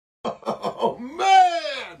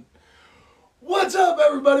man! What's up,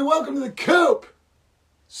 everybody? Welcome to the Coop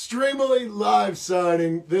Streamily live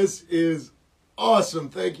signing. This is awesome.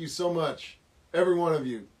 Thank you so much, every one of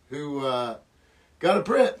you who got a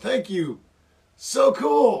print. Thank you. So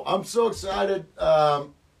cool. I'm so excited.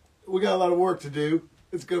 We got a lot of work to do.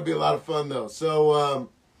 It's going to be a lot of fun, though. So,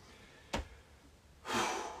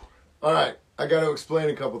 all right. I got to explain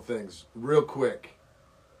a couple things real quick.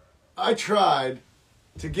 I tried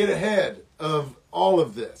to get ahead of all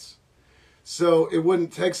of this so it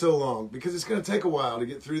wouldn't take so long, because it's going to take a while to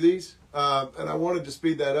get through these. And I wanted to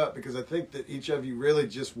speed that up because I think that each of you really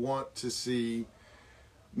just want to see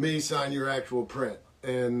me sign your actual print.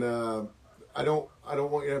 And I don't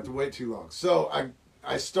want you to have to wait too long. So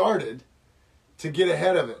I started to get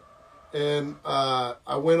ahead of it. And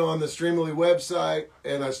I went on the Streamily website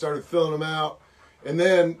and I started filling them out. And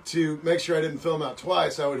then to make sure I didn't fill them out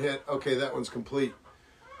twice, I would hit, okay, that one's complete.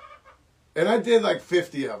 And I did like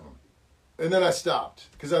 50 of them. And then I stopped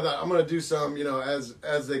because I thought I'm going to do some, you know,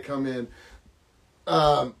 as they come in.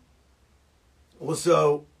 Well,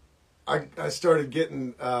 so I started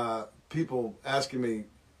getting people asking me,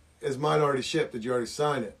 is mine already shipped? Did you already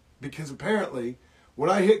sign it? Because apparently when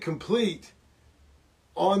I hit complete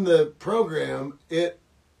on the program, it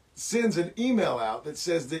sends an email out that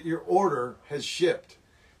says that your order has shipped.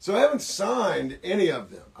 So I haven't signed any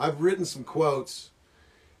of them. I've written some quotes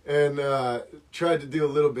and tried to do a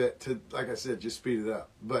little bit to, like I said, just speed it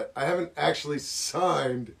up. But I haven't actually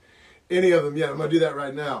signed any of them yet. I'm going to do that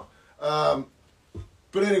right now.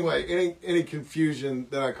 But anyway, any confusion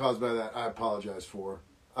that I caused by that, I apologize for.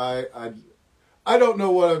 I don't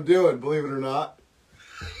know what I'm doing, believe it or not.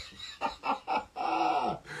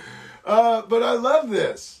 But I love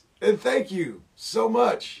this. And thank you so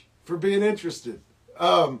much for being interested.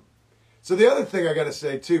 So the other thing I got to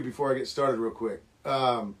say, too, before I get started real quick.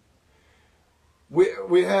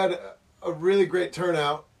 We had a really great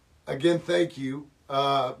turnout. Again, thank you.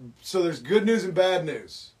 So there's good news and bad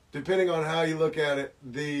news, depending on how you look at it.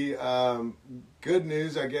 The good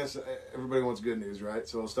news, I guess everybody wants good news, right?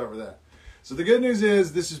 So I'll start with that. So the good news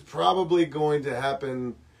is this is probably going to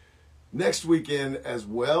happen next weekend as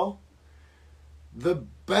well. The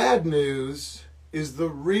bad news is the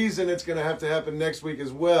reason it's going to happen next week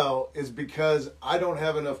as well is because I don't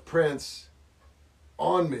have enough prints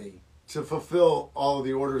on me to fulfill all of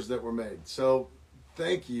the orders that were made. So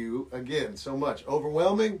thank you again so much.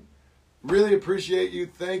 Overwhelming. Really appreciate you.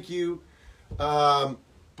 Thank you. But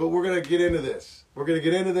we're going to get into this. We're going to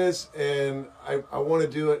get into this, and I want to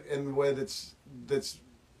do it in a way that's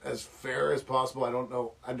as fair as possible. I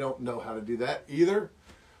don't know how to do that either.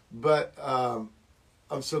 But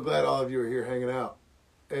I'm so glad all of you are here hanging out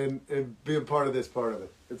and being part of this part of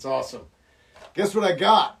it. It's awesome. Guess what I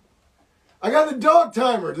got? I got the dog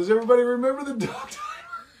timer. Does everybody remember the dog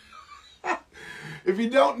timer? If you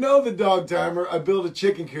don't know the dog timer, I built a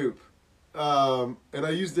chicken coop. And I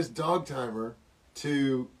used this dog timer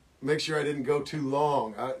to make sure I didn't go too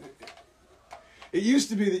long. It used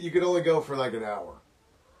to be that you could only go for like an hour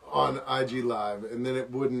on IG Live, and then it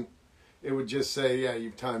would just say, yeah,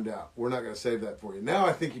 you've timed out. We're not going to save that for you. Now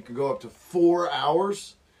I think you can go up to 4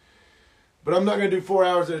 hours. But I'm not going to do 4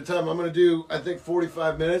 hours at a time. I'm going to do, I think,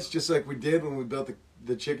 45 minutes, just like we did when we built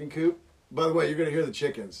the chicken coop. By the way, you're going to hear the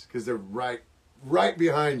chickens because they're right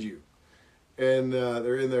behind you. And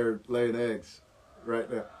they're in there laying eggs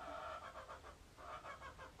right now.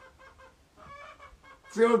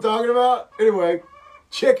 See what I'm talking about? Anyway,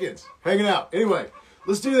 chickens hanging out. Anyway,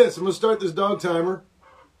 let's do this. I'm going to start this dog timer.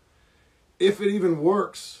 If it even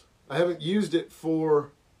works. I haven't used it for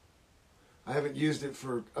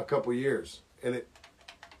a couple years, and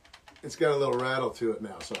it's got a little rattle to it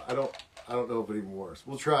now, so I don't know if it even works.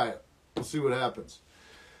 We'll try it. We'll see what happens.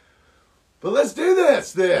 But let's do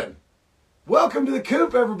this then. Welcome to the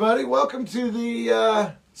Coop, everybody. Welcome to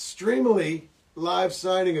the Streamily live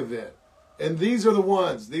signing event. And these are the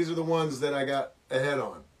ones that I got ahead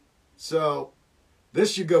on. So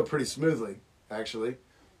this should go pretty smoothly, actually.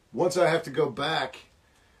 Once I have to go back,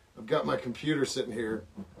 I've got my computer sitting here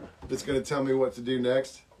that's going to tell me what to do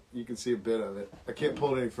next. You can see a bit of it. I can't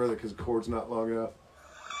pull it any further because the cord's not long enough.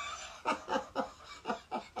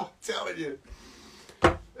 I'm telling you.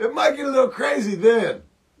 It might get a little crazy then.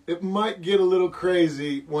 It might get a little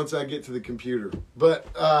crazy once I get to the computer. But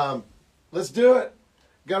let's do it.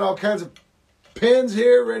 Got all kinds of pins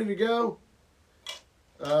here ready to go.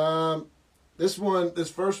 This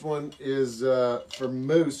first one is for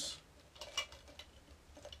Moose.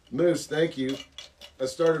 Moose, thank you. I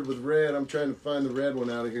started with red. I'm trying to find the red one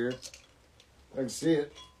out of here. I can see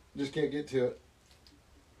it. Just can't get to it.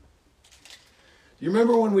 You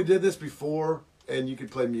remember when we did this before and you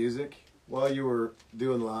could play music while you were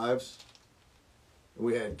doing lives? And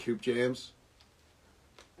we had Coop Jams.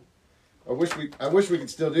 I wish we could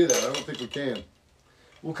still do that. I don't think we can.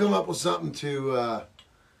 We'll come up with something to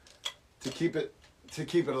keep it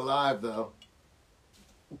alive though.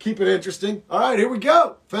 We'll keep it interesting. All right, here we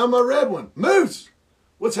go. Found my red one. Moose,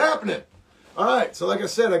 what's happening? All right, so like I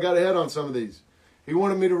said, I got ahead on some of these. He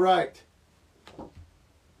wanted me to write.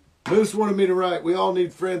 Moose wanted me to write. We all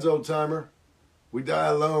need friends, old timer. We die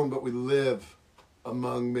alone, but we live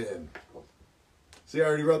among men. See, I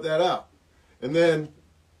already wrote that out. And then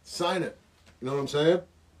sign it. You know what I'm saying?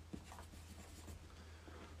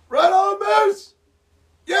 Right on, Moose!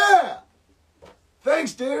 Yeah!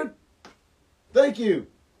 Thanks, dude. Thank you.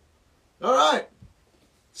 All right.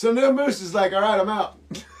 So now Moose is like, all right, I'm out.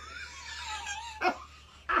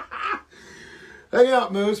 Hang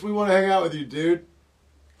out, Moose. We want to hang out with you, dude.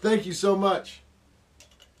 Thank you so much.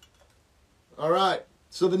 All right.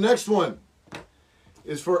 So the next one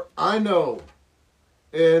is for I Know.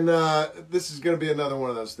 And this is going to be another one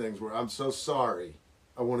of those things where I'm so sorry.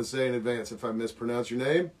 I want to say in advance if I mispronounce your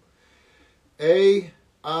name.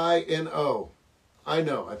 A-I-N-O. I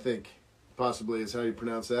know, I think possibly is how you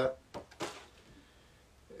pronounce that.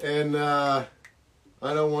 And I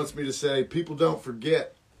know wants me to say, people don't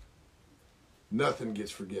forget. Nothing gets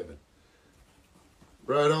forgiven.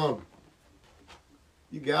 Right on.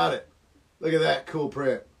 You got it. Look at that cool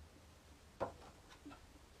print.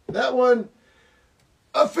 That one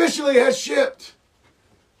officially has shipped.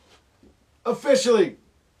 Officially.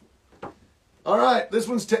 All right, this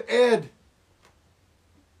one's to Ed.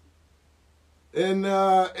 And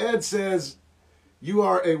Ed says, you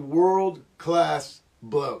are a world-class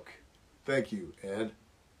bloke. Thank you, Ed.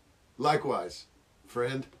 Likewise,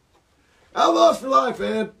 friend. Outlaws for life,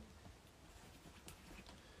 Ed.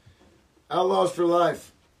 Outlaws for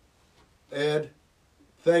life. Ed,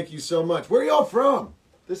 thank you so much. Where are y'all from?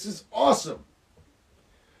 This is awesome.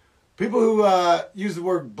 People who use the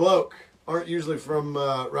word bloke aren't usually from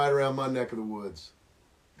right around my neck of the woods.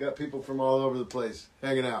 Got people from all over the place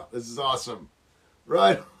hanging out. This is awesome.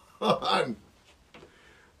 Right on.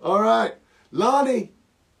 All right. Lonnie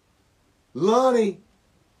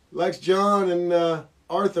likes John and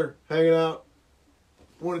Arthur hanging out.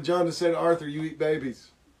 Wanted John to say to Arthur, you eat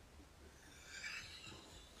babies.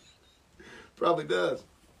 Probably does.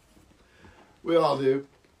 We all do.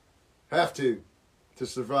 Have to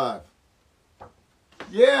survive.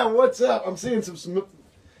 Yeah, what's up? I'm seeing some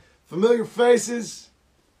familiar faces.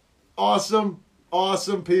 Awesome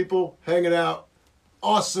people hanging out.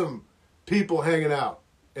 Awesome people hanging out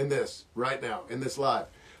in this right now, in this live.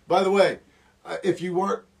 By the way, if you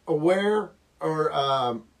weren't aware or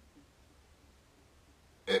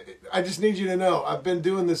I just need you to know I've been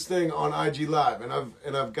doing this thing on IG Live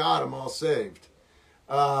and I've got them all saved.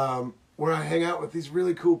 Where I hang out with these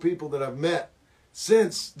really cool people that I've met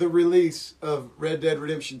since the release of Red Dead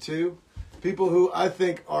Redemption 2. People who I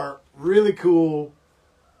think are really cool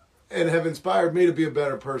and have inspired me to be a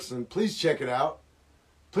better person. Please check it out.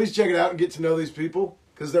 Please check it out and get to know these people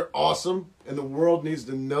because they're awesome and the world needs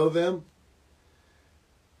to know them.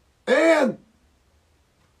 And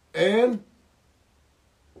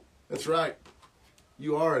that's right.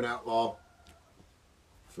 You are an outlaw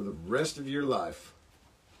for the rest of your life.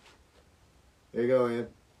 There you go, Ann.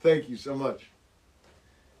 Thank you so much.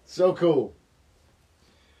 So cool.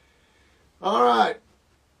 All right.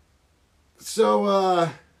 So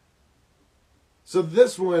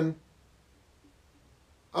this one.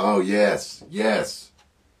 Oh, yes.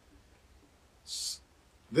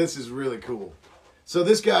 This is really cool. So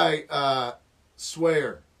this guy,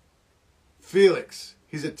 Swear, Felix,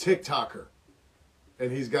 he's a TikToker.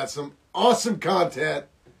 And he's got some awesome content.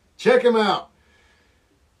 Check him out.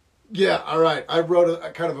 Yeah, all right. I wrote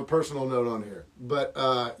a kind of a personal note on here. But,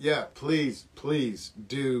 yeah, please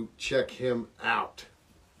do check him out.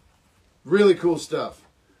 Really cool stuff.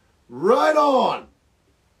 Right on.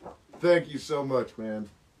 Thank you so much, man.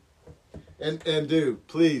 And dude,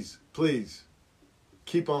 please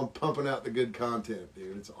keep on pumping out the good content,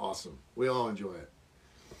 dude. It's awesome. We all enjoy it.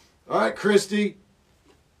 All right, Christy.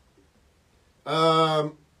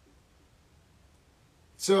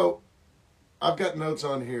 So I've got notes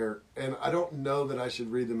on here, and I don't know that I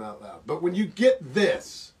should read them out loud. But when you get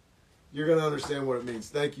this, you're going to understand what it means.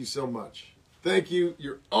 Thank you so much. Thank you.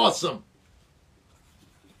 You're awesome.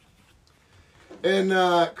 And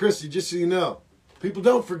Christy, just so you know, people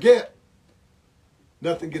don't forget.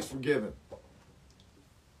 Nothing gets forgiven.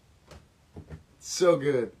 So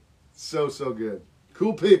good. So good.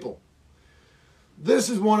 Cool people. This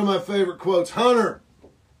is one of my favorite quotes. Hunter,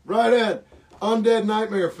 right in. Undead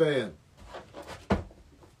Nightmare fan.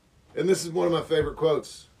 And this is one of my favorite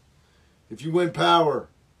quotes. If you win power,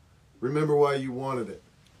 remember why you wanted it.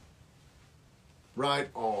 Right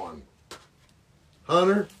on.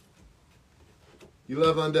 Hunter, you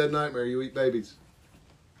love Undead Nightmare. You eat babies.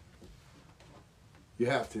 You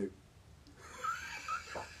have to.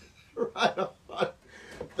 Right on.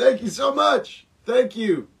 Thank you so much. Thank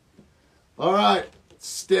you. All right,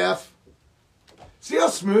 Steph. See how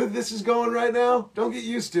smooth this is going right now? Don't get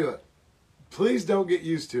used to it. Please don't get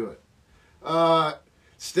used to it.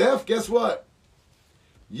 Steph, guess what?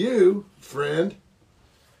 You, friend,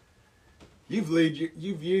 you've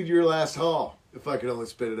viewed your last haul, if I could only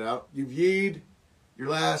spit it out. You've viewed your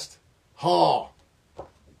last haul.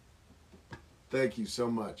 Thank you so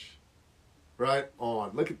much. Right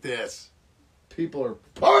on. Look at this. People are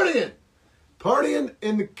partying. Partying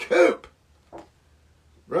in the coop.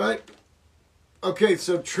 Right? Okay,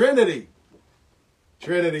 so Trinity.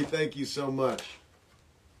 Trinity, thank you so much.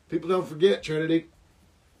 People don't forget, Trinity.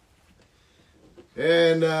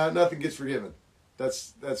 And nothing gets forgiven.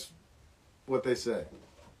 That's what they say.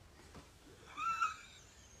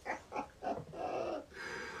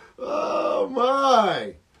 Oh,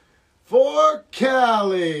 my. For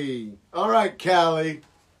Callie. All right, Callie.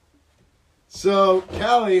 So,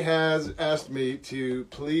 Callie has asked me to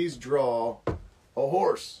please draw a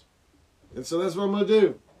horse. And so that's what I'm going to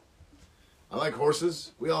do. I like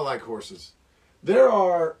horses. We all like horses. There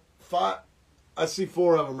are 5, I see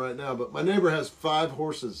 4 of them right now, but my neighbor has 5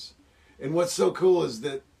 horses. And what's so cool is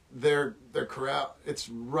that their corral, it's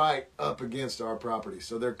right up against our property.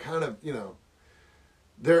 So they're kind of, you know,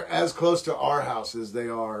 they're as close to our house as they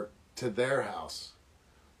are to their house.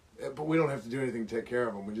 But we don't have to do anything to take care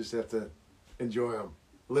of them. We just have to enjoy them,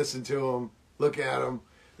 listen to them, look at them.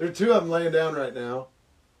 There are 2 of them laying down right now.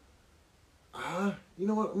 You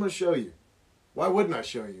know what? I'm going to show you. Why wouldn't I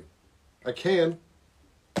show you? I can.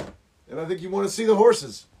 And I think you want to see the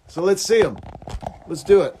horses. So let's see them. Let's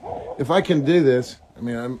do it. If I can do this, I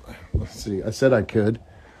mean, let's see. I said I could.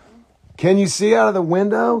 Can you see out of the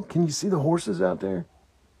window? Can you see the horses out there?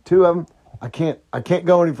 2 of them. I can't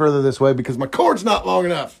go any further this way because my cord's not long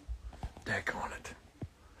enough. Deck on it.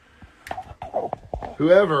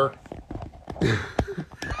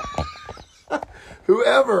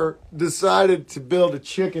 Whoever decided to build a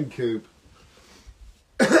chicken coop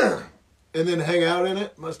and then hang out in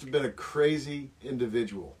it must have been a crazy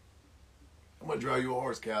individual. I'm going to draw you a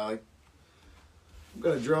horse, Callie. I'm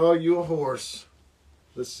going to draw you a horse.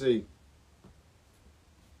 Let's see.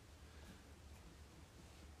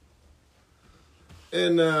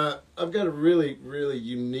 And I've got a really, really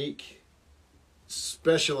unique,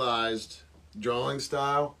 specialized drawing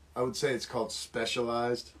style. I would say it's called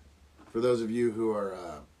specialized. For those of you who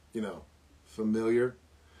are, you know, familiar.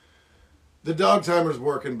 The dog timer's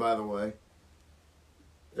working, by the way.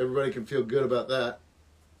 Everybody can feel good about that.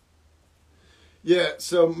 Yeah,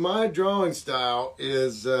 so my drawing style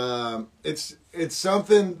is, it's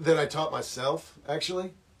something that I taught myself,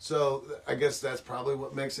 actually. So I guess that's probably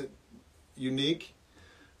what makes it unique.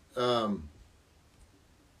 And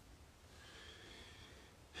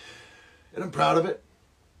I'm proud of it.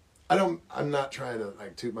 I'm not trying to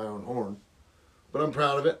like toot my own horn, but I'm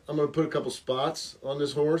proud of it. I'm going to put a couple spots on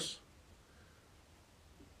this horse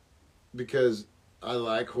because I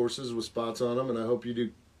like horses with spots on them, and I hope you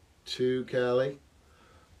do too, Callie.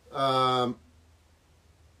 Let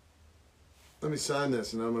me sign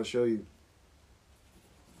this, and I'm going to show you.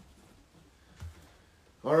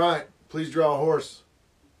 All right, please draw a horse.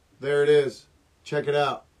 There it is. Check it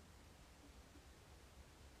out.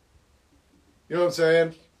 You know what I'm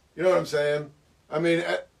saying? You know what I'm saying? I mean,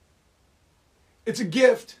 it's a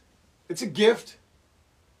gift. It's a gift.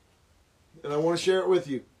 And I want to share it with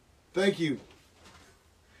you. Thank you.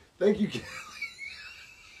 Thank you, Kelly.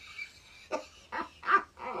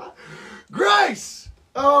 Grace!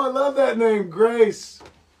 Oh, I love that name, Grace.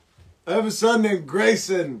 I have a son named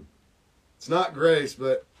Grayson. It's not Grace,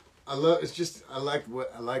 but I love, it's just, I like,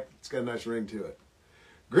 it's got a nice ring to it.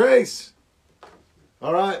 Grace!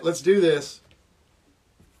 All right, let's do this.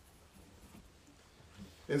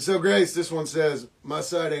 And so, Grace, this one says, my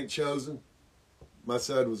side ain't chosen. My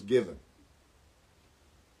side was given.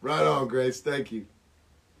 Right on, Grace. Thank you.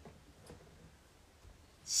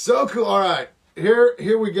 So cool. All right.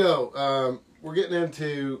 Here we go. We're getting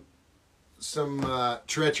into some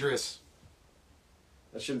treacherous.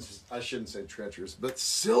 I shouldn't say treacherous, but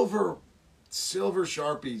silver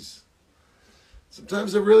Sharpies.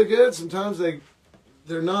 Sometimes they're really good. Sometimes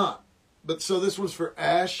they're not. But so this one's for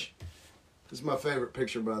Ash. This is my favorite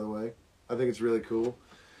picture, by the way. I think it's really cool.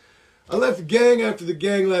 I left the gang after the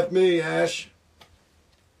gang left me, Ash.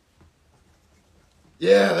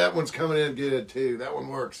 Yeah, that one's coming in good too. That one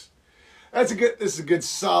works. This is a good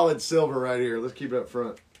solid silver right here. Let's keep it up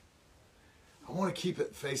front. I want to keep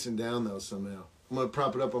it facing down though somehow. I'm going to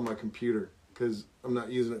prop it up on my computer because I'm not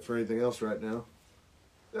using it for anything else right now.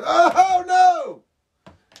 Oh, no!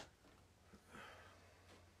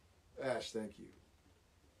 Ash, thank you.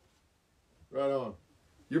 Right on.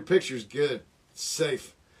 Your picture's good. It's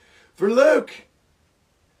safe. For Luke.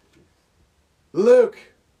 Luke,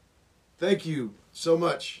 thank you so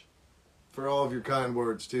much for all of your kind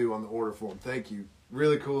words, too, on the order form. Thank you.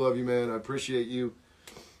 Really cool of you, man. I appreciate you.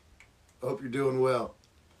 I hope you're doing well.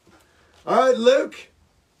 All right, Luke.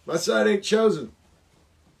 My side ain't chosen.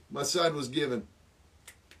 My side was given.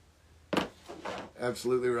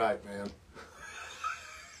 Absolutely right, man.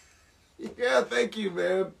 Yeah, thank you,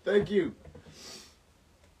 man. Thank you.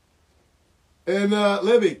 And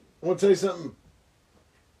Libby, I want to tell you something.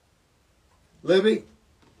 Libby,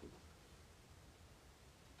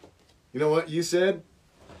 you know what you said?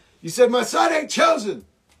 You said my side ain't chosen.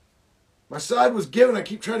 My side was given. I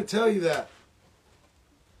keep trying to tell you that.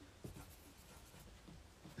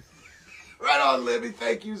 Right on, Libby.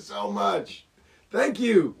 Thank you so much. Thank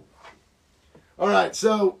you. All right,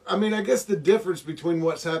 so, I mean, I guess the difference between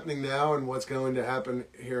what's happening now and what's going to happen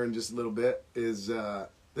here in just a little bit is this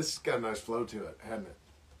has got a nice flow to it, hasn't it?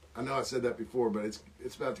 I know I said that before, but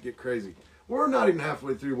it's about to get crazy. We're not even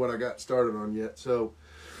halfway through what I got started on yet, so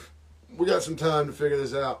we got some time to figure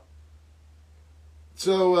this out.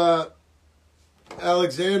 So,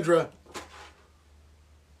 Alexandra,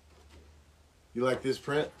 you like this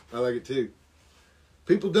print? I like it too.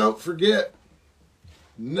 People don't forget.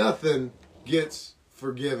 Nothing gets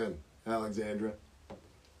forgiven, Alexandra.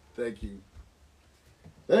 Thank you.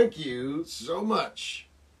 Thank you so much.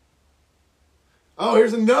 Oh,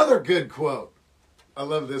 here's another good quote. I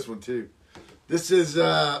love this one too. This is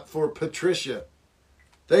for Patricia.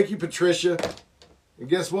 Thank you, Patricia. And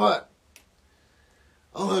guess what?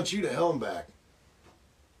 I'll hunt you to hell and back.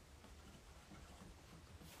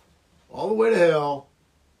 All the way to hell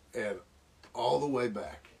and all the way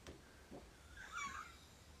back.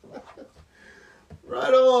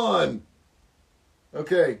 Right on.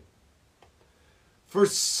 Okay. For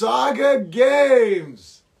Saga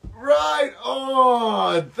Games. Right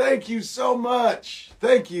on. Thank you so much.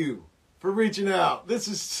 Thank you for reaching out. This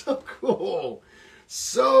is so cool.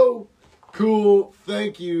 So cool.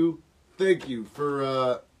 Thank you. Thank you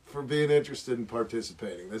for being interested in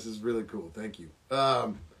participating. This is really cool. Thank you.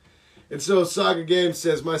 And so Saga Games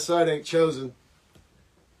says, my side ain't chosen.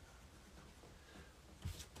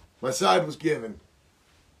 My side was given.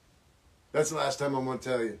 That's the last time I'm going to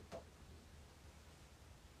tell you.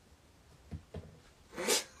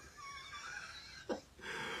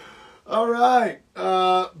 All right.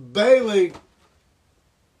 Bailey.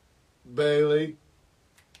 Bailey.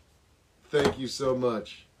 Thank you so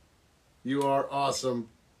much. You are awesome.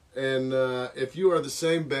 And if you are the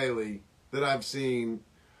same Bailey that I've seen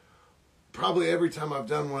probably every time I've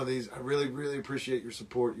done one of these, I really, really appreciate your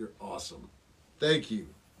support. You're awesome. Thank you.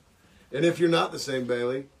 And if you're not the same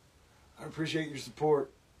Bailey, I appreciate your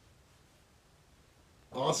support.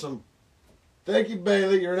 Awesome. Thank you,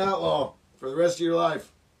 Bailey. You're an outlaw for the rest of your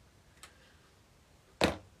life.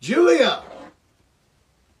 Julia.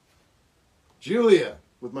 Julia,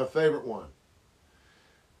 with my favorite one.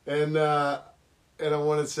 And I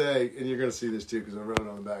want to say, and you're going to see this too because I wrote it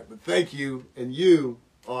on the back, but thank you, and you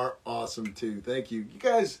are awesome too. Thank you. You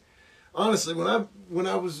guys, honestly, when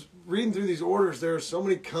I was reading through these orders, there are so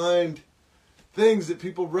many kind things that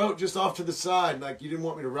people wrote just off to the side. Like you didn't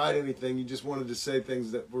want me to write anything. You just wanted to say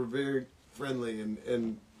things that were very friendly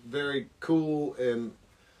and very cool and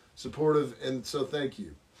supportive. And so thank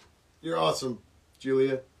you. You're awesome,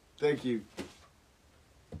 Julia. Thank you.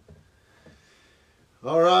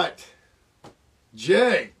 All right.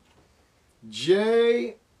 Jay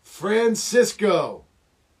Francisco.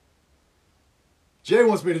 Jay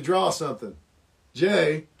wants me to draw something.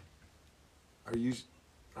 Jay, are you...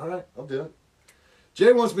 All right, I'll do it.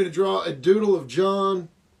 Jay wants me to draw a doodle of John,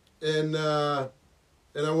 and I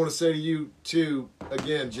want to say to you, too,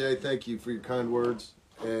 again, Jay, thank you for your kind words,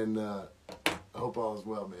 and I hope all is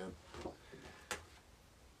well, man.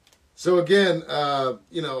 So, again,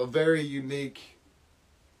 you know, a very unique,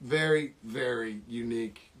 very, very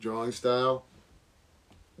unique drawing style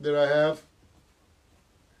that I have.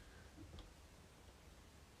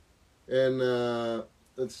 And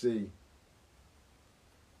let's see.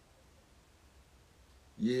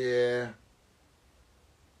 Yeah,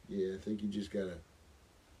 I think you just gotta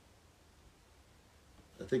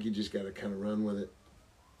kind of run with it.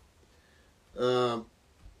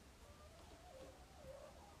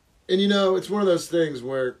 And you know, it's one of those things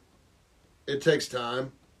where it takes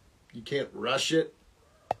time. You can't rush it.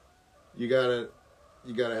 You gotta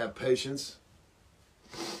have patience.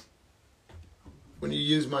 When you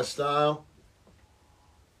use my style,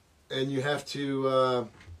 and you have to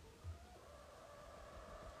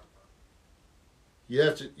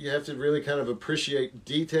really kind of appreciate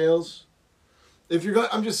details. If you're going,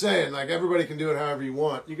 I'm just saying, like, everybody can do it however you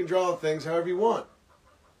want. You can draw things however you want.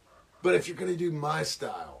 But if you're going to do my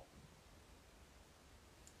style,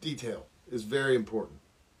 detail is very important.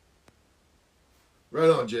 Right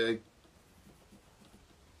on, Jay.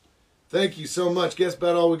 Thank you so much. Guess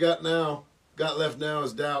about all we got left now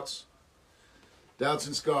is doubts. Doubts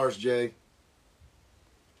and scars, Jay.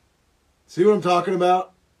 See what I'm talking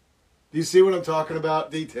about? Do you see what I'm talking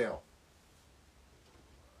about? Detail.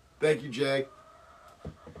 Thank you, Jay.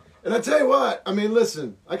 And I tell you what, I mean,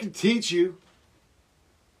 listen, I can teach you.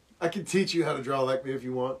 I can teach you how to draw like me if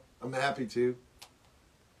you want. I'm happy to.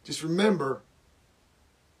 Just remember,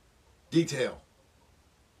 detail.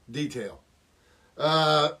 Detail.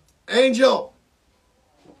 Angel.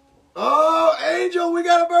 Oh, Angel, we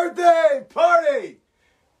got a birthday party.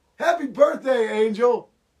 Happy birthday, Angel.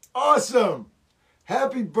 Awesome.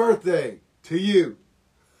 Happy birthday to you.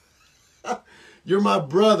 You're my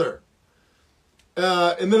brother.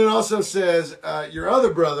 And then it also says, your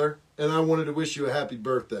other brother, and I wanted to wish you a happy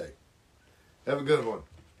birthday. Have a good one.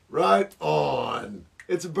 Right on.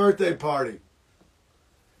 It's a birthday party.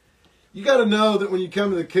 You got to know that when you come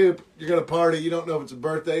to the coop, you're going to party. You don't know if it's a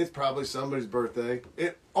birthday. It's probably somebody's birthday.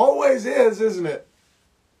 It always is, isn't it?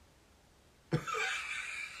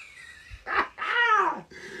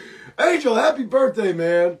 Angel, happy birthday,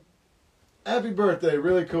 man. Happy birthday.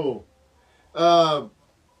 Really cool.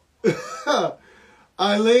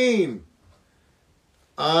 Eileen.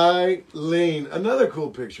 Another cool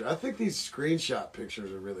picture. I think these screenshot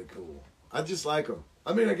pictures are really cool. I just like them.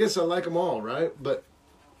 I mean, I guess I like them all, right? But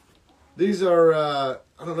these are, I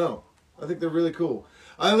don't know. I think they're really cool.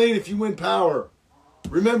 Eileen, if you win power,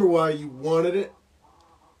 remember why you wanted it.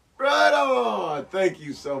 Right on. Thank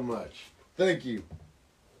you so much. Thank you.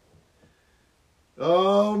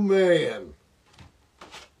 Oh, man.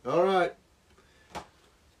 All right.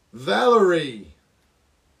 Valerie.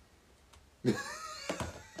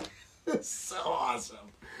 So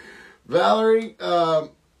awesome. Valerie, I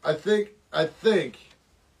think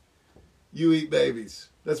you eat babies.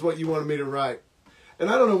 That's what you wanted me to write. And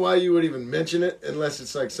I don't know why you would even mention it unless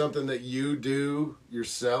it's like something that you do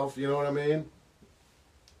yourself. You know what I mean?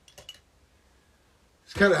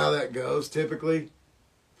 It's kind of how that goes typically.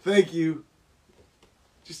 Thank you.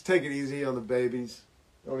 Just take it easy on the babies.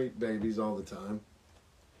 Don't eat babies all the time.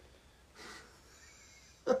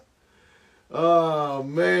 Oh,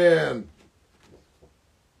 man.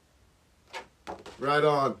 Right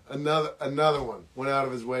on. Another one. Went out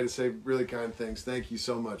of his way to say really kind things. Thank you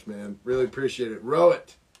so much, man. Really appreciate it.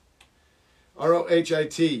 Rohit.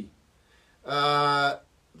 R-O-H-I-T. The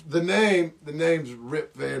name's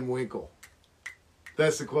Rip Van Winkle.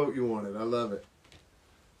 That's the quote you wanted. I love it.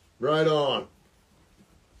 Right on.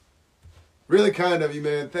 Really kind of you,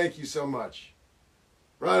 man. Thank you so much.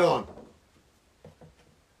 Right on.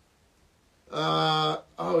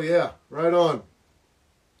 Oh, yeah. Right on.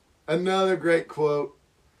 Another great quote.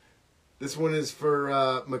 This one is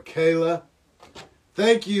for Michaela.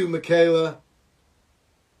 Thank you, Michaela.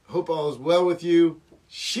 Hope all is well with you.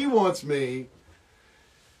 She wants me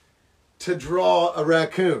to draw a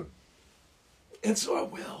raccoon. And so I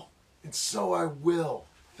will. And so I will.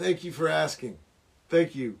 Thank you for asking.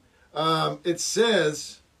 Thank you. It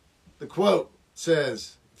says, the quote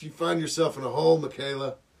says, if you find yourself in a hole,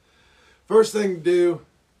 Michaela, first thing to do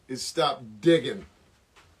is stop digging.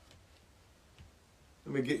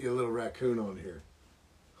 Let me get you a little raccoon on here.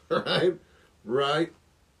 All right? Right?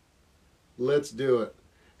 Let's do it.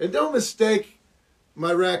 And don't mistake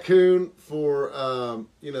my raccoon for,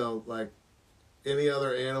 like any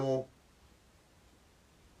other animal.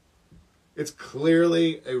 It's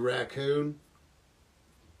clearly a raccoon.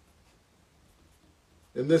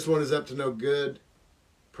 And this one is up to no good.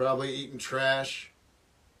 Probably eating trash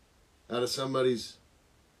out of somebody's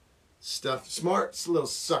stuff. Smart little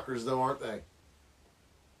suckers, though, aren't they?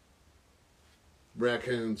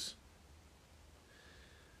 Raccoons.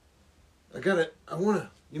 You know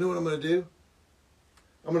what I'm going to do?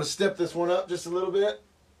 I'm going to step this one up just a little bit.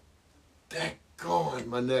 Daggone,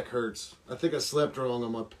 my neck hurts. I think I slept wrong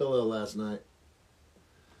on my pillow last night.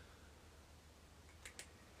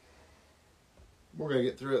 We're going to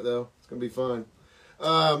get through it, though. It's going to be fine.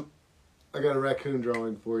 I got a raccoon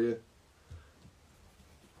drawing for you.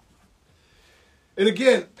 And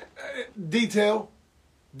again, detail.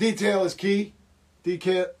 Detail is key.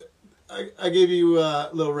 I gave you a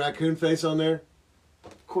little raccoon face on there.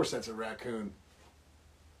 Of course that's a raccoon.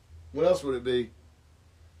 What else would it be?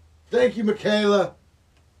 Thank you, Michaela.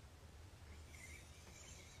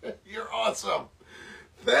 You're awesome.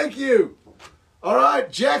 Thank you. All right,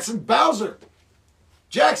 Jackson Bowser.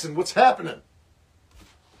 Jackson, what's happening?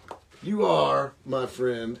 You are, my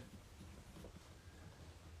friend,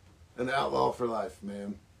 an outlaw for life,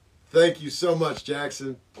 man. Thank you so much,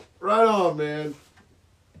 Jackson. Right on, man.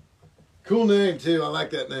 Cool name, too. I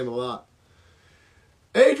like that name a lot.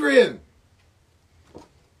 Adrian.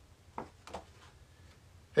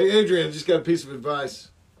 Hey, Adrian, I just got a piece of advice.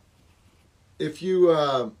 If you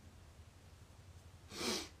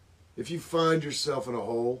find yourself in a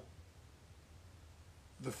hole,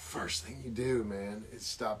 the first thing you do, man, is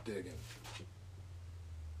stop digging.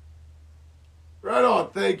 Right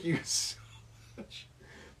on. Thank you so much.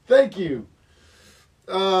 Thank you.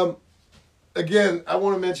 Again, I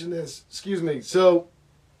want to mention this. Excuse me. So,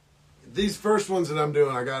 these first ones that I'm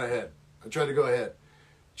doing, I got ahead. I tried to go ahead.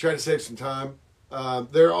 Tried to save some time.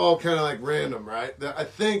 They're all kind of like random, right? I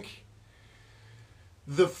think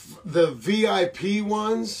the VIP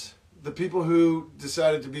ones, the people who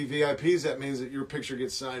decided to be VIPs, that means that your picture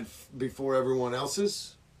gets signed before everyone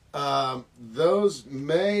else's. Those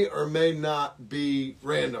may or may not be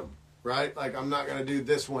random, right? Like, I'm not going to do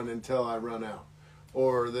this one until I run out,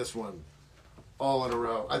 or this one all in a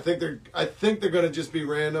row. I think they're going to just be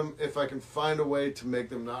random. If I can find a way to make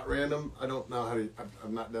them not random, I don't know how to.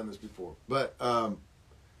 I've not done this before, but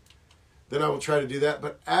then I will try to do that.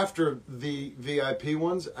 But after the VIP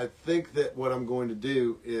ones, I think that what I'm going to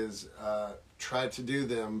do is try to do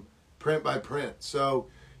them print by print, so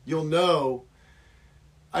you'll know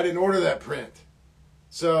I didn't order that print.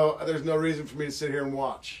 So there's no reason for me to sit here and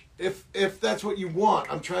watch. If that's what you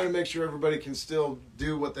want, I'm trying to make sure everybody can still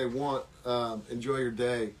do what they want, enjoy your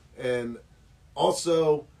day. And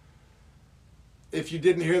also, if you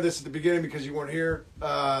didn't hear this at the beginning because you weren't here,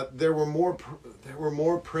 there were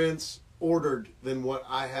more prints ordered than what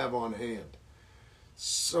I have on hand.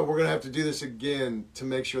 So we're gonna have to do this again to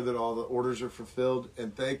make sure that all the orders are fulfilled.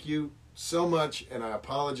 And thank you so much. And I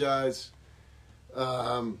apologize.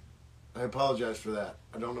 I apologize for that.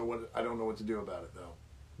 I don't know what to do about it though.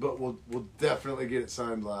 But we'll definitely get it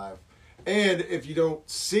signed live. And if you don't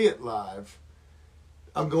see it live,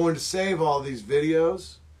 I'm going to save all these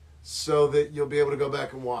videos so that you'll be able to go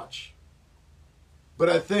back and watch. But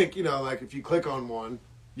I think, like if you click on one,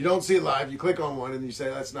 you don't see it live, you click on one and you say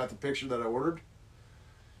that's not the picture that I ordered.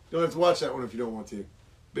 You don't have to watch that one if you don't want to.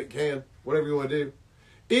 But you can, whatever you want to do.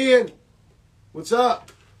 Ian, what's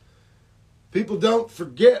up? People don't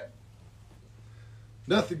forget.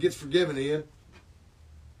 Nothing gets forgiven, Ian.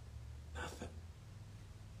 Nothing.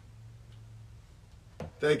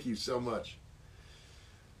 Thank you so much.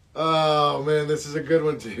 Oh, man, this is a good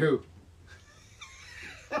one, too.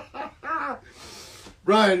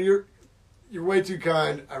 Ryan, you're way too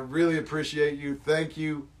kind. I really appreciate you. Thank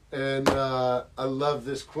you. And I love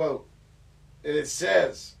this quote. And it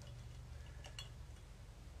says,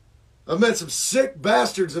 I've met some sick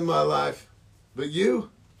bastards in my life, but you're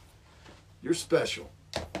special.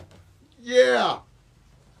 Yeah.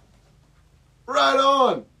 Right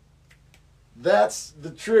on. That's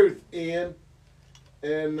the truth, Ian.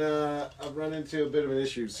 And I've run into a bit of an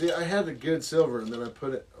issue. See, I had the good silver, and then I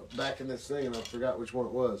put it back in this thing, and I forgot which one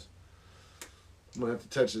it was. I'm going to have to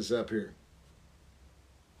touch this up here.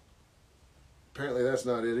 Apparently that's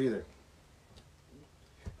not it either.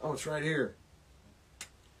 Oh, it's right here.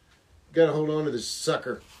 Got to hold on to this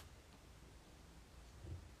sucker.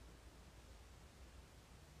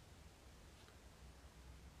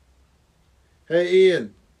 Hey,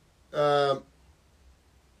 Ian. What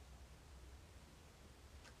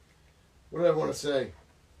did I want to say?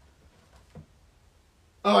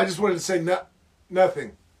 Oh, I just wanted to say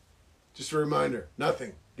nothing. Just a reminder.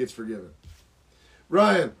 Nothing gets forgiven.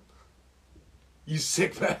 Ryan. You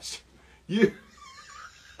sick bastard. You.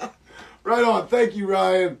 Right on. Thank you,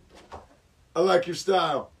 Ryan. I like your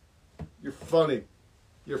style. You're funny.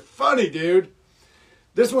 You're funny, dude.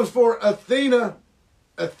 This one's for Athena.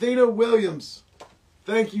 Athena Williams.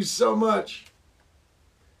 Thank you so much.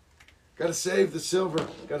 Gotta save the silver.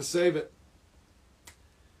 Gotta save it.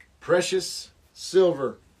 Precious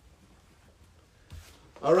silver.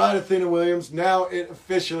 All right, Athena Williams. Now it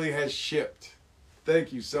officially has shipped.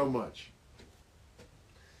 Thank you so much.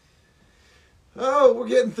 Oh, we're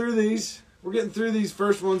getting through these. We're getting through these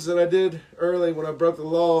first ones that I did early when I broke the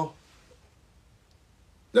law.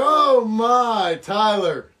 Oh my,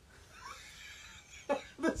 Tyler.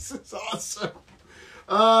 This is awesome.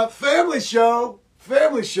 Family show.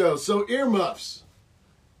 Family show. So earmuffs.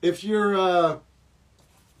 If you're, I'm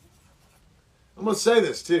going to say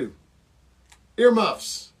this too.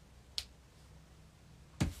 Earmuffs.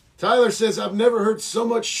 Tyler says, I've never heard so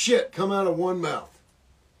much shit come out of one mouth.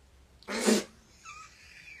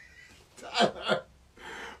 Tyler.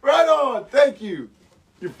 Right on. Thank you.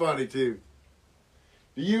 You're funny too.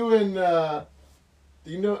 Do you and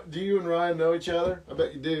Ryan know each other? I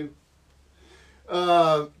bet you do.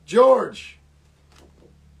 George.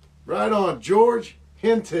 Right on. George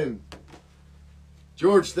Hinton.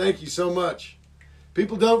 George, thank you so much.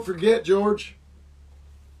 People don't forget, George.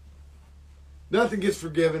 Nothing gets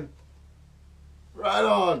forgiven. Right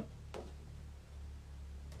on.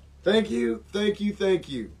 Thank you, thank you, thank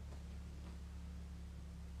you.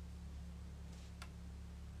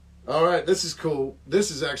 All right, this is cool.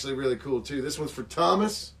 This is actually really cool, too. This one's for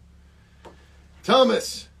Thomas.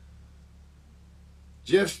 Thomas.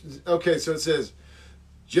 Jeff, okay, so it says,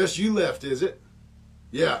 just you left, is it?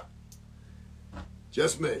 Yeah.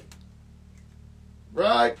 Just me.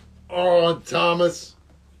 Right on, Thomas.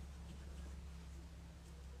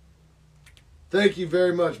 Thank you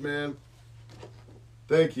very much, man.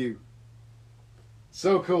 Thank you.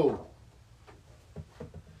 So cool.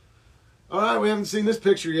 All right, we haven't seen this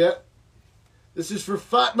picture yet. This is for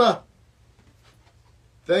Fatma.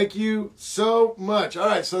 Thank you so much. All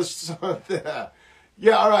right, so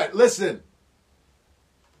yeah, all right, listen.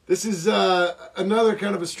 This is another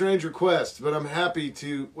kind of a strange request, but I'm happy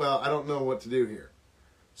to, well, I don't know what to do here.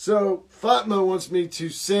 So, Fatma wants me to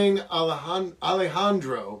sing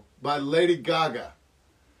Alejandro by Lady Gaga.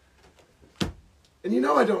 And you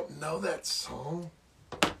know I don't know that song.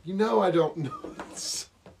 You know I don't know that song.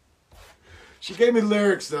 She gave me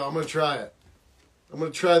lyrics, though. I'm going to try it. I'm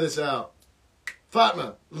going to try this out.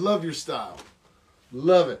 Fatma, love your style.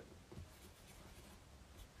 Love it.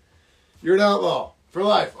 You're an outlaw for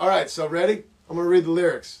life. All right, so ready? I'm going to read the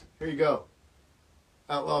lyrics. Here you go.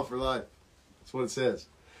 Outlaw for life. That's what it says.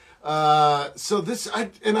 So this,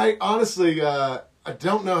 I honestly, I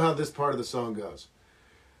don't know how this part of the song goes.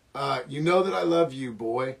 You know that I love you,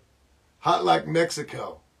 boy. Hot like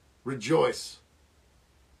Mexico. Rejoice.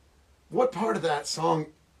 What part of that song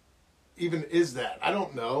even is that? I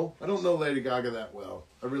don't know. I don't know Lady Gaga that well.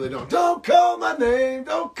 I really don't. Don't call my name.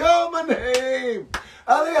 Don't call my name.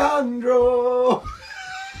 Alejandro.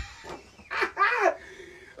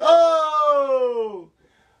 Oh.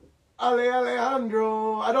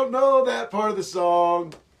 Alejandro. I don't know that part of the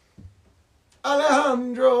song.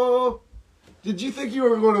 Alejandro. Did you think you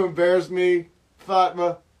were going to embarrass me,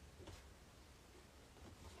 Fatma?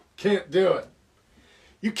 Can't do it.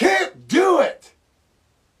 You can't do it.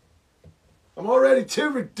 I'm already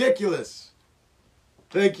too ridiculous.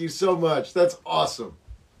 Thank you so much. That's awesome.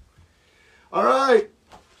 All right.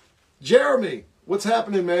 Jeremy, what's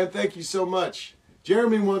happening, man? Thank you so much.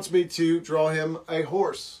 Jeremy wants me to draw him a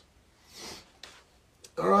horse.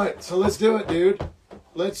 All right, so let's do it, dude.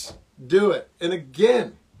 Let's do it. And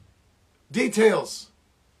again, details.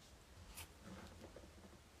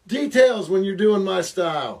 Details when you're doing my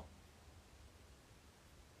style.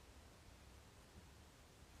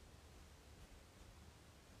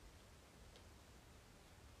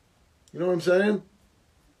 You know what I'm saying?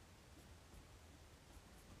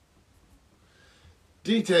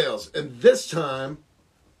 Details. And this time,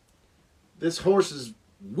 this horse is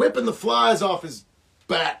whipping the flies off his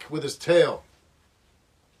back with his tail.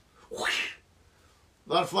 Whoosh.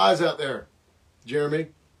 A lot of flies out there, Jeremy.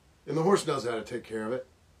 And the horse knows how to take care of it.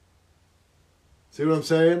 See what I'm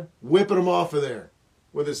saying? Whipping them off of there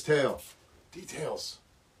with his tail. Details.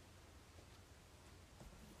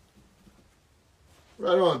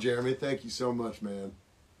 Right on, Jeremy. Thank you so much, man.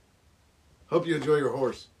 Hope you enjoy your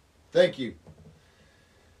horse. Thank you.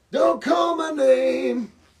 Don't call my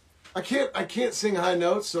name. I can't sing high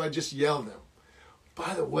notes, so I just yell them.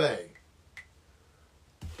 By the way,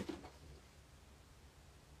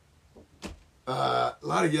 a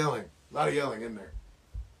lot of yelling in there.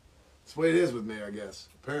 That's the way it is with me, I guess.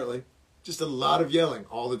 Apparently, just a lot of yelling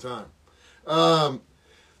all the time.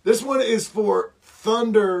 This one is for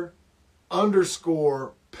Thunder _pants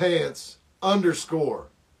 _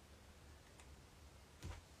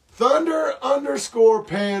 Thunder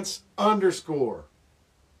 _pants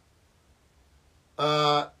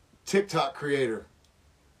 _ TikTok creator.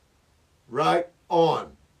 Right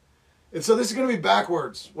on. And so this is going to be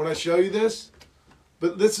backwards when I show you this,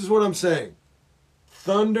 but this is what I'm saying.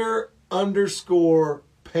 Thunder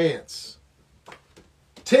 _pants.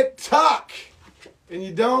 TikTok. And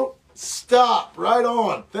you don't stop. Right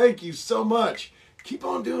on. Thank you so much. Keep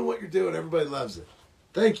on doing what you're doing. Everybody loves it.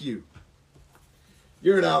 Thank you.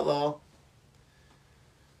 You're an outlaw.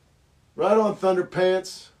 Right on,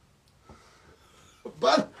 Thunderpants.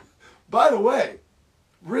 By the way,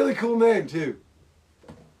 really cool name, too.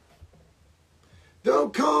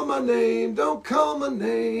 Don't call my name, don't call my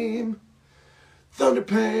name.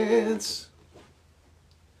 Thunderpants.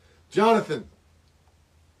 Jonathan.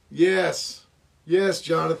 Yes. Yes,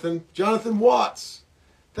 Jonathan. Jonathan Watts.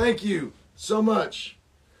 Thank you so much.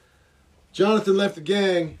 Jonathan left the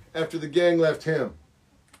gang after the gang left him.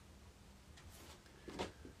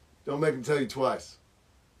 Don't make him tell you twice.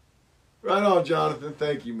 Right on, Jonathan.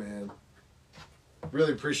 Thank you, man.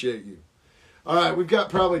 Really appreciate you. All right, we've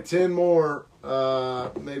got probably 10 more,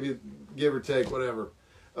 maybe give or take, whatever,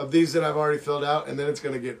 of these that I've already filled out, and then it's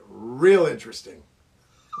going to get real interesting.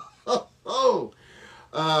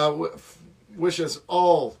 Wish us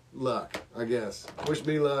all luck, I guess. Wish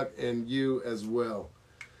me luck and you as well.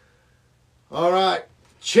 All right,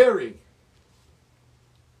 Cherry.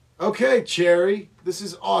 Okay, Cherry, this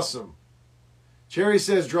is awesome. Cherry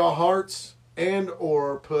says draw hearts and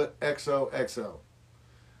or put XOXO.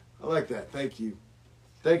 I like that. Thank you.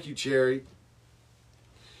 Thank you, Cherry.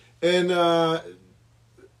 And I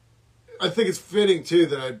think it's fitting, too,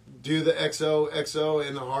 that I do the XOXO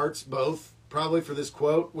and the hearts, both, probably for this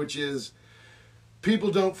quote, which is,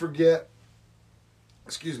 people don't forget,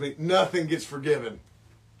 excuse me, nothing gets forgiven.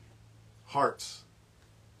 Hearts.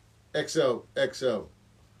 XOXO.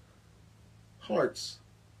 Hearts.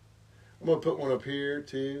 I'm going to put one up here,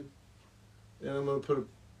 too. And I'm going to put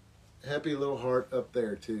a happy little heart up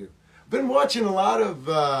there, too. Been watching a lot of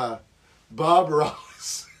Bob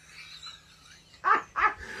Ross.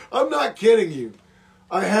 I'm not kidding you.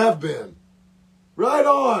 I have been. Right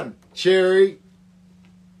on, Cherry.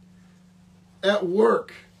 At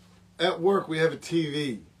work, we have a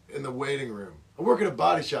TV in the waiting room. I work at a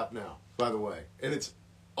body shop now, by the way, and it's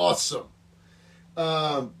awesome.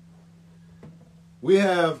 We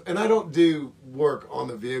have, and I don't do work on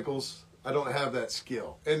the vehicles. I don't have that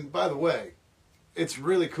skill. And by the way, it's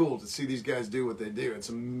really cool to see these guys do what they do. It's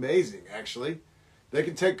amazing, actually. They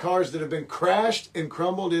can take cars that have been crashed and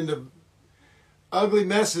crumbled into ugly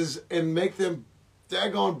messes and make them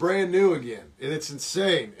daggone brand new again. And it's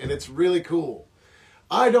insane, and it's really cool.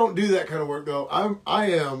 I don't do that kind of work, though.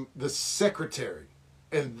 I am the secretary,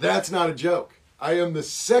 and that's not a joke. I am the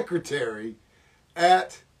secretary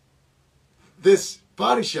at this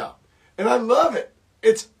body shop, and I love it.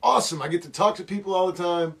 It's awesome. I get to talk to people all the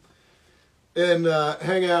time and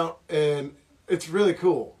hang out, and it's really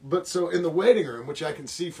cool. But so in the waiting room, which I can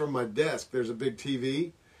see from my desk, there's a big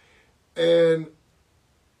TV, and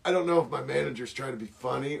I don't know if my manager's trying to be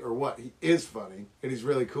funny or what. He is funny, and he's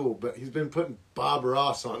really cool, but he's been putting Bob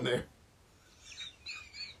Ross on there.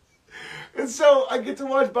 And so I get to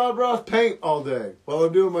watch Bob Ross paint all day while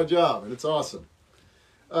I'm doing my job, and it's awesome.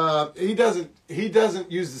 He doesn't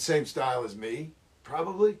use the same style as me,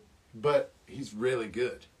 probably, but he's really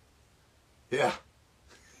good. Yeah.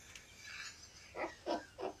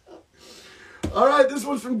 All right, this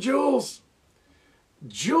one's from Jules.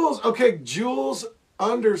 Jules, okay, Jules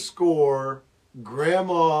 _Grandma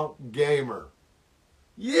Gamer.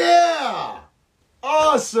 Yeah!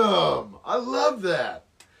 Awesome! I love that.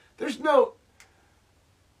 There's no...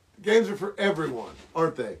 Games are for everyone,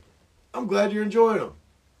 aren't they? I'm glad you're enjoying them.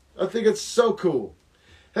 I think it's so cool.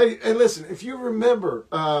 Hey, listen, if you remember...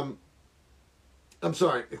 I'm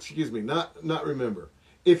sorry, excuse me, not remember.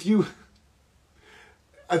 If you...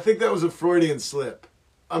 I think that was a Freudian slip.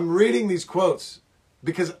 I'm reading these quotes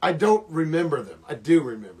because I don't remember them. I do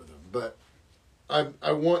remember them, but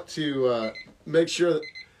I want to make sure that...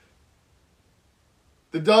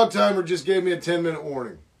 The dog timer just gave me a 10-minute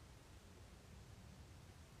warning.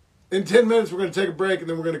 In 10 minutes, we're going to take a break, and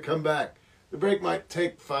then we're going to come back. The break might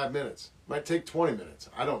take 5 minutes. Might take 20 minutes.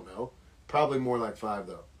 I don't know. Probably more like 5,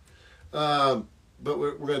 though. But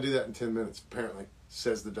we're going to do that in 10 minutes, apparently,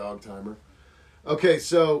 says the dog timer. Okay,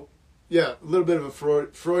 so, yeah, a little bit of a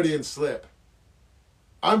Freudian slip.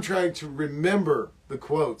 I'm trying to remember the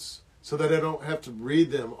quotes so that I don't have to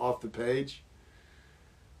read them off the page.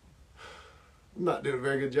 I'm not doing a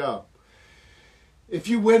very good job. If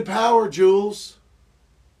you win power, Jules,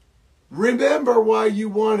 remember why you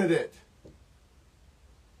wanted it.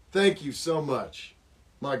 Thank you so much.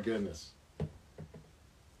 My goodness.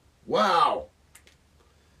 Wow.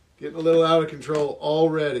 Getting a little out of control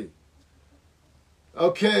already.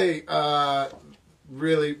 Okay,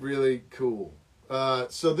 really, really cool.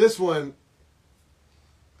 So this one,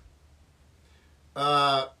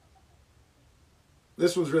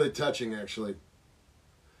 this one's really touching, actually.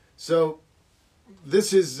 So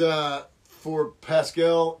this is for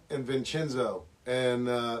Pascal and Vincenzo. And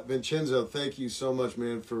Vincenzo, thank you so much,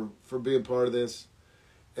 man, for being part of this.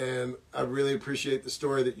 and I really appreciate the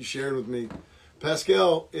story that you shared with me.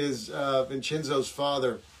 Pascal is Vincenzo's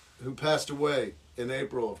father, who passed away in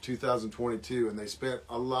April of 2022, and they spent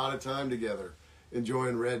a lot of time together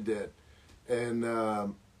enjoying Red Dead. And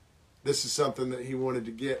this is something that he wanted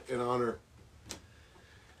to get in honor.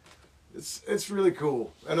 It's really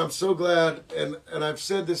cool, and I'm so glad. And I've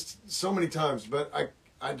said this so many times, but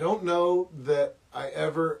I don't know that it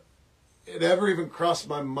ever even crossed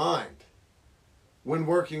my mind when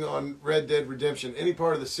working on Red Dead Redemption, any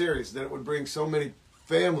part of the series, that it would bring so many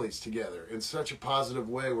families together in such a positive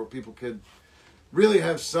way, where people could really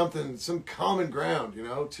have some common ground, you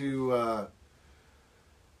know, to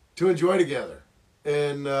enjoy together.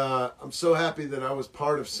 And I'm so happy that I was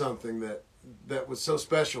part of something that was so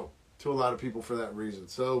special to a lot of people for that reason.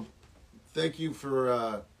 So thank you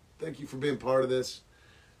for being part of this,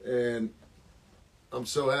 and I'm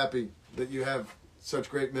so happy that you have such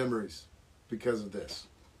great memories because of this.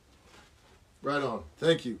 Right on.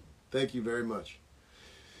 Thank you. Thank you very much.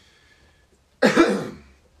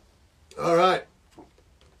 All right.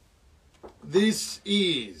 This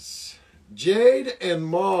is Jade and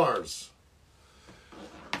Mars.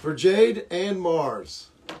 For Jade and Mars.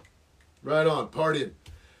 Right on. Partying.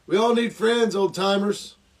 We all need friends, old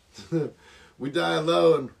timers. We die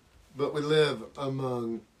alone, but we live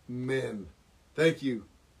among men. Thank you.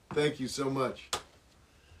 Thank you so much.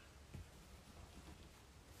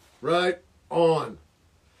 Right on.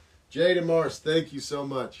 Jade and Mars, thank you so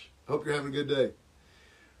much. Hope you're having a good day.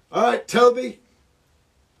 All right, Toby.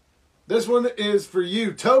 This one is for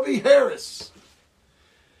you. Toby Harris.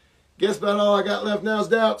 Guess about all I got left now is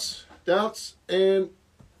doubts. Doubts and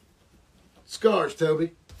scars,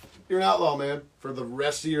 Toby. You're an outlaw, man, for the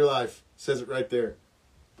rest of your life. Says it right there.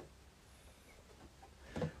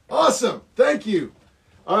 Awesome. Thank you.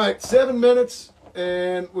 All right, 7 minutes,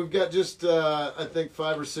 and we've got just, I think,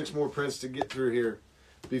 5 or 6 more prints to get through here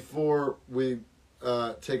before we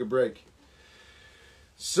take a break.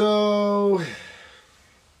 So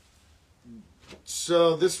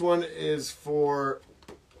this one is for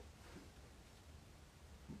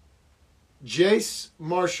Jace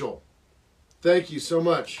Marshall. Thank you so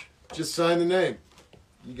much. Just sign the name.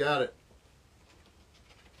 You got it.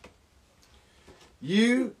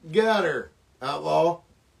 You got her, outlaw.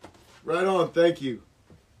 Right on. Thank you.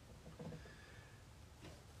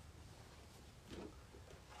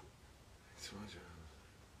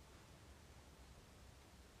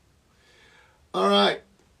 All right.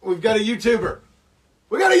 We've got a YouTuber.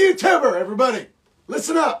 We got a YouTuber, everybody.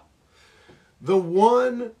 Listen up. The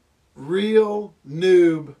One Real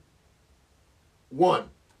Noob 1.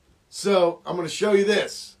 So I'm going to show you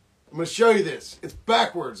this. It's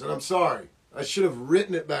backwards, and I'm sorry. I should have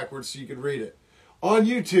written it backwards so you could read it. On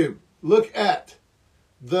YouTube, look at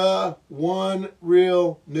The One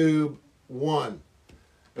Real Noob 1.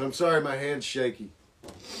 And I'm sorry my hand's shaky.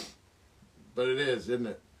 But it is, isn't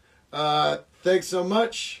it? Thanks so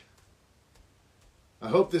much. I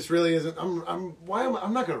hope this really isn't... I'm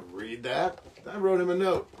not going to read that. I wrote him a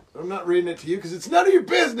note. I'm not reading it to you because it's none of your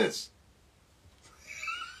business.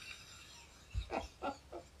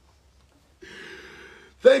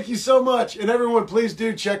 Thank you so much. And everyone, please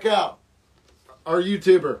do check out our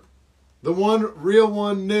YouTuber, The One Real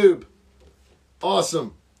One Noob.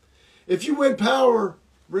 Awesome. If you win power,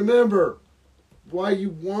 remember why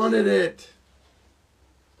you wanted it.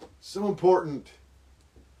 So important.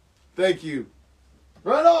 Thank you.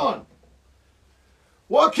 Right on.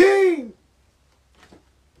 Joaquin!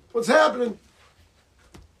 What's happening?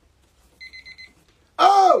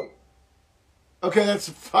 Oh! Okay, that's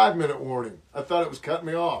a 5-minute warning. I thought it was cutting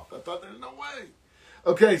me off. I thought there's no way.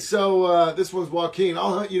 Okay, so this one's Joaquin.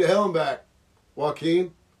 I'll hunt you to hell and back,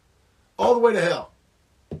 Joaquin. All the way to hell.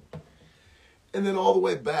 And then all the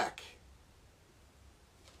way back.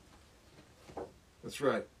 That's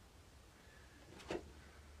right.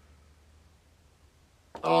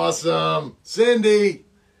 Awesome. Cindy,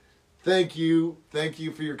 thank you. Thank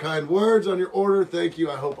you for your kind words on your order. Thank you.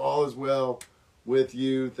 I hope all is well with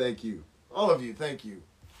you. Thank you. All of you, thank you.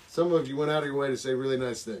 Some of you went out of your way to say really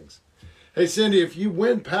nice things. Hey, Cindy, if you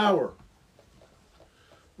win power,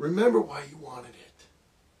 remember why you wanted it.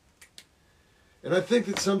 And I think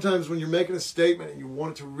that sometimes when you're making a statement and you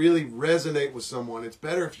want it to really resonate with someone, it's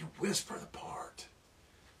better if you whisper the part.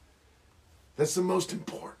 That's the most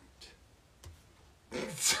important. Hey,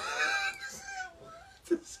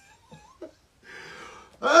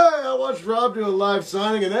 I watched Rob do a live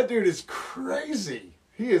signing, and that dude is crazy.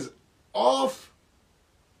 He is off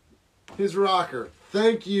his rocker.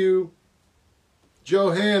 Thank you,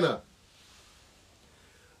 Johanna.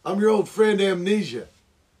 I'm your old friend Amnesia.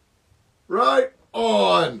 Right?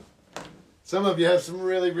 on. Some of you have some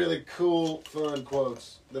really, really cool, fun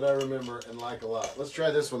quotes that I remember and like a lot. Let's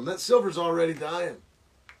try this one. That silver's already dying.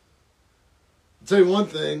 I'll tell you one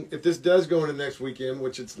thing. If this does go into next weekend,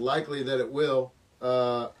 which it's likely that it will,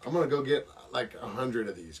 I'm going to go get like 100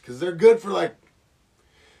 of these. Because they're good for like...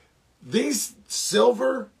 These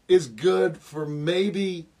silver is good for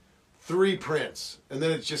maybe 3 prints. And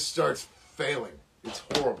then it just starts failing. It's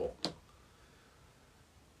horrible.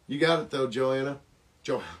 You got it though, Joanna.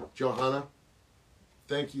 Johanna.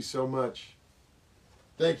 Thank you so much.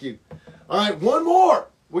 Thank you. All right, one more.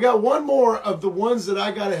 We got one more of the ones that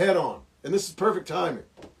I got ahead on. And this is perfect timing.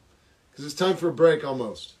 Because it's time for a break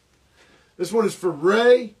almost. This one is for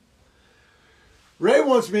Ray. Ray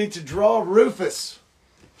wants me to draw Rufus.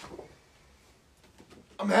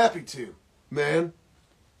 I'm happy to, man.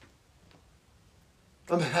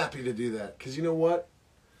 I'm happy to do that. Because you know what?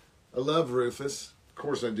 I love Rufus. Of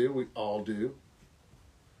course I do. We all do.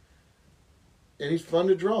 And he's fun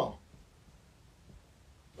to draw.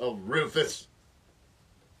 Oh, Rufus.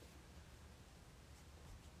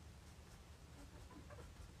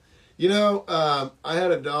 You know, I had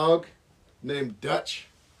a dog named Dutch.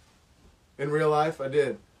 In real life, I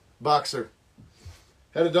did. Boxer.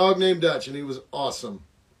 Had a dog named Dutch, and he was awesome.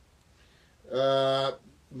 But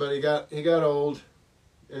he got old,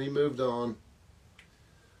 and he moved on.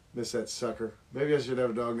 Miss that sucker. Maybe I should have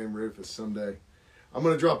a dog named Rufus someday. I'm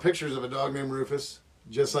going to draw pictures of a dog named Rufus,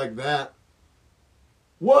 just like that.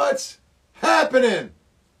 What's happening?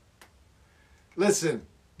 Listen,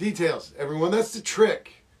 details, everyone. That's the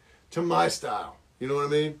trick to my style. You know what I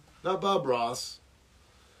mean? Not Bob Ross.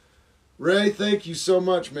 Ray, thank you so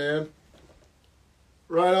much, man.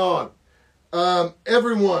 Right on.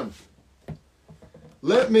 Everyone,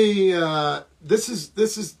 let me, this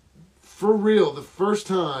is for real the first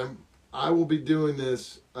time I will be doing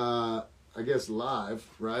this, I guess live,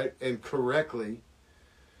 right? And correctly.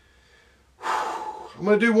 I'm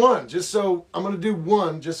going to do one just so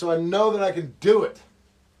I know that I can do it.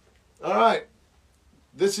 All right.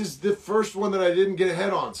 This is the first one that I didn't get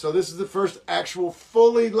ahead on. So this is the first actual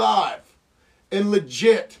fully live and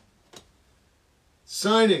legit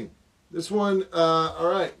signing. This one, all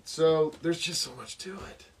right. So there's just so much to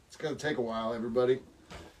it. It's going to take a while, everybody.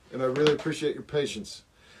 And I really appreciate your patience.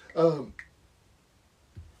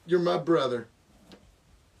 You're my brother.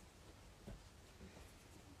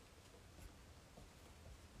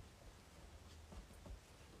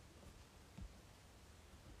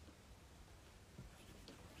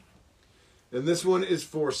 And this one is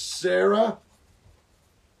for Sarah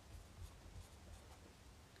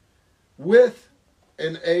with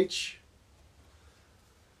an H.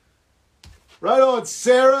 Right on,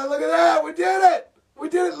 Sarah. Look at that. We did it. We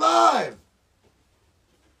did it live.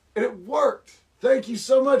 And it worked. Thank you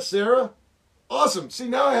so much, Sarah. Awesome. See,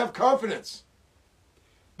 now I have confidence.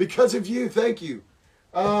 Because of you. Thank you.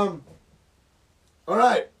 All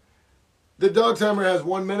right. The dog timer has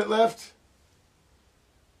 1 minute left.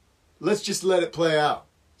 Let's just let it play out.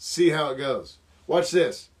 See how it goes. Watch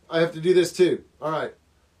this. I have to do this too. All right.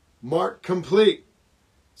 Mark complete.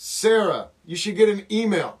 Sarah, you should get an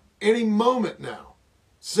email any moment now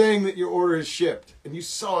saying that your order is shipped. And you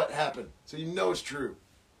saw it happen. So you know it's true.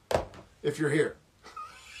 If you're here.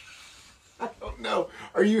 I don't know.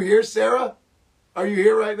 Are you here, Sarah? Are you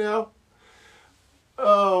here right now?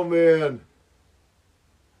 Oh, man.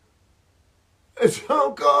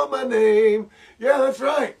 Don't call my name. Yeah, that's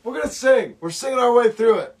right. We're going to sing. We're singing our way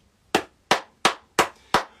through it.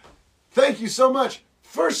 Thank you so much.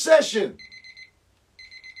 First session.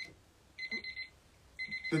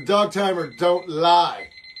 The dog timer don't lie.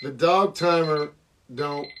 The dog timer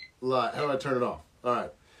don't lie. How do I turn it off? All right.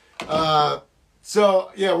 So,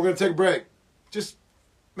 yeah, we're going to take a break. Just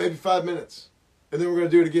maybe 5 minutes. And then we're going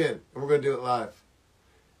to do it again. And we're going to do it live.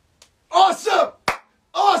 Awesome!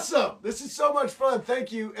 Awesome! This is so much fun.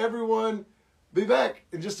 Thank you, everyone. Be back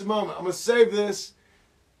in just a moment. I'm going to save this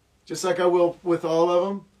just like I will with all of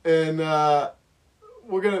them. And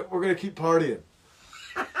we're gonna keep partying.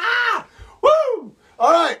 Woo!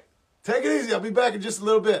 All right. Take it easy. I'll be back in just a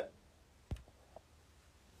little bit.